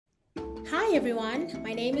Hi everyone,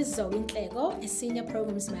 my name is Zoe Ntlego, a Senior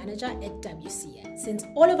Programs Manager at WCN. Since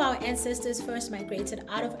all of our ancestors first migrated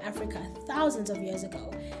out of Africa thousands of years ago,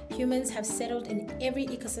 humans have settled in every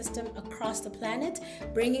ecosystem across the planet,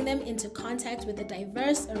 bringing them into contact with a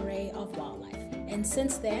diverse array of wildlife. And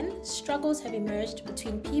since then, struggles have emerged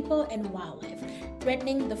between people and wildlife,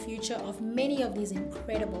 threatening the future of many of these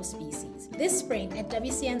incredible species. This spring at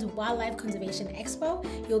WCN's Wildlife Conservation Expo,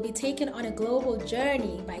 you'll be taken on a global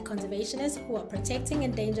journey by conservationists who are protecting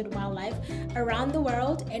endangered wildlife around the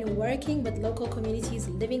world and working with local communities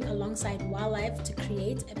living alongside wildlife to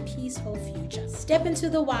create a peaceful future. Step into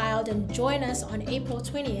the wild and join us on April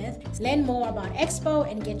 20th. Learn more about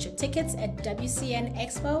Expo and get your tickets at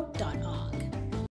wcnexpo.org.